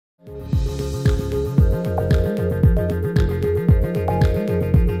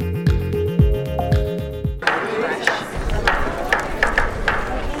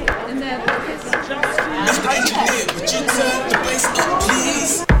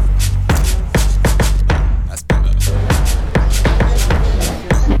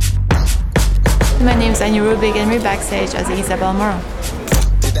It's Anya Rubik and we're backstage as Isabelle Marant.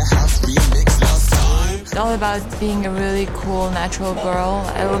 It's all about being a really cool, natural girl,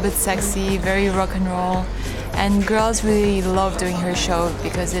 a little bit sexy, very rock and roll. And girls really love doing her show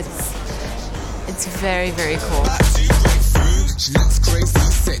because it's very, very cool. She looks crazy,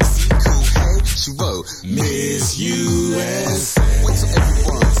 sexy, cool, hey, she wrote Miss US. Wait till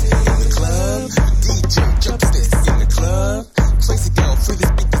everyone's in the club. DJ jumps this in the club. Crazy girl, free the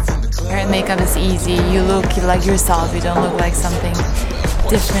speakers in the club. Hair and makeup is easy. You look like yourself. You don't look like something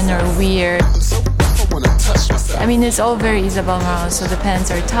different or weird. I mean, it's all very Isabelle Marant. So the pants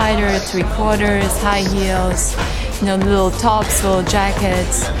are tighter, 3/4, high heels, you know, little tops, little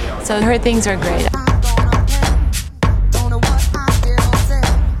jackets. So her things are great.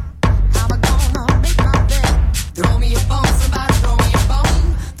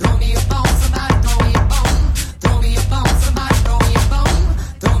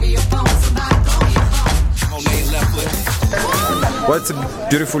 Well, it's a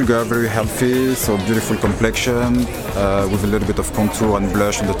beautiful girl, very healthy, so beautiful complexion, with a little bit of contour and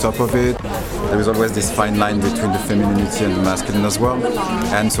blush on the top of it. There is always this fine line between the femininity and the masculine as well.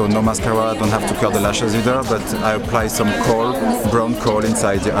 And so no mascara, I don't have to curl the lashes either, but I apply some kohl, brown kohl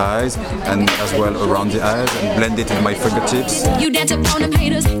inside the eyes and as well around the eyes and blend it with my fingertips. You dance up on them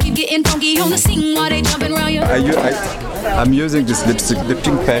haters, keep getting funky on the scene while they jumping around you. I'm using this lipstick, the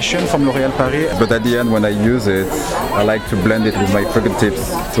Pink Passion from L'Oréal Paris, but at the end when I use it, I like to blend it with my fingertips.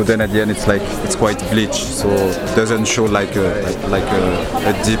 So then at the end it's quite bleached, so it doesn't show like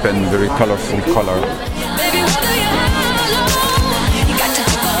a deep and very colorful color.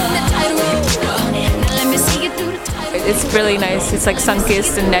 It's really nice. It's like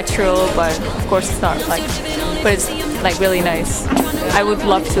sun-kissed and natural, but of course it's not like, but it's like really nice. I would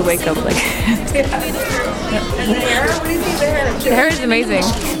love to wake up like The hair? What do you think the hair? the hair is amazing.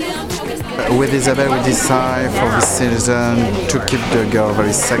 With Isabelle, we decide for this season to keep the girl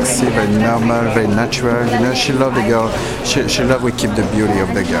very sexy, very normal, very natural. You know, she loves the girl. She loves we keep the beauty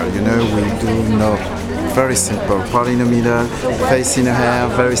of the girl. You know, we do not very simple. Part in the middle, face in her hair,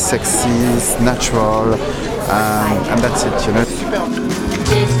 very sexy, natural, and that's it. You know.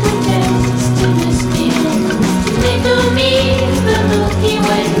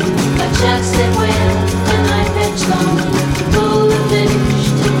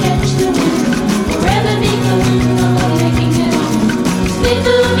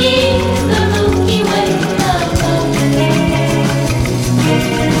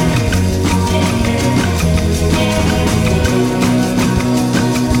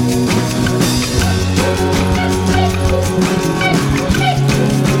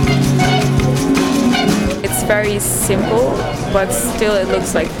 Very simple, but still it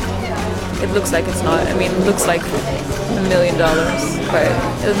looks like it's not. I mean, it looks like $1 million,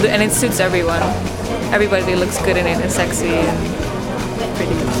 and it suits everyone. Everybody looks good in it and sexy and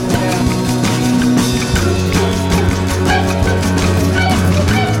pretty.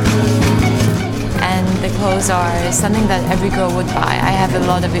 And the clothes are something that every girl would buy. I have a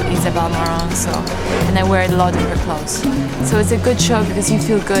lot of Isabelle Marant, and I wear a lot of her clothes. So it's a good show because you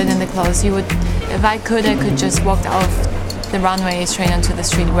feel good in the clothes. You would. If I could just walk out of the runway straight onto the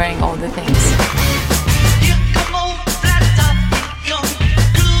street wearing all the things.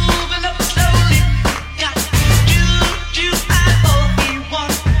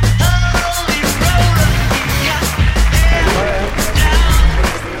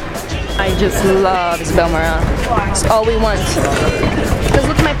 I just love Isabelle Marant. It's all we want. Because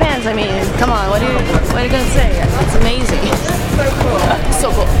look at my pants. I mean, come on. What are you gonna say? It's amazing. So cool.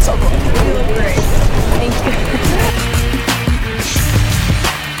 So cool. So cool. You look great.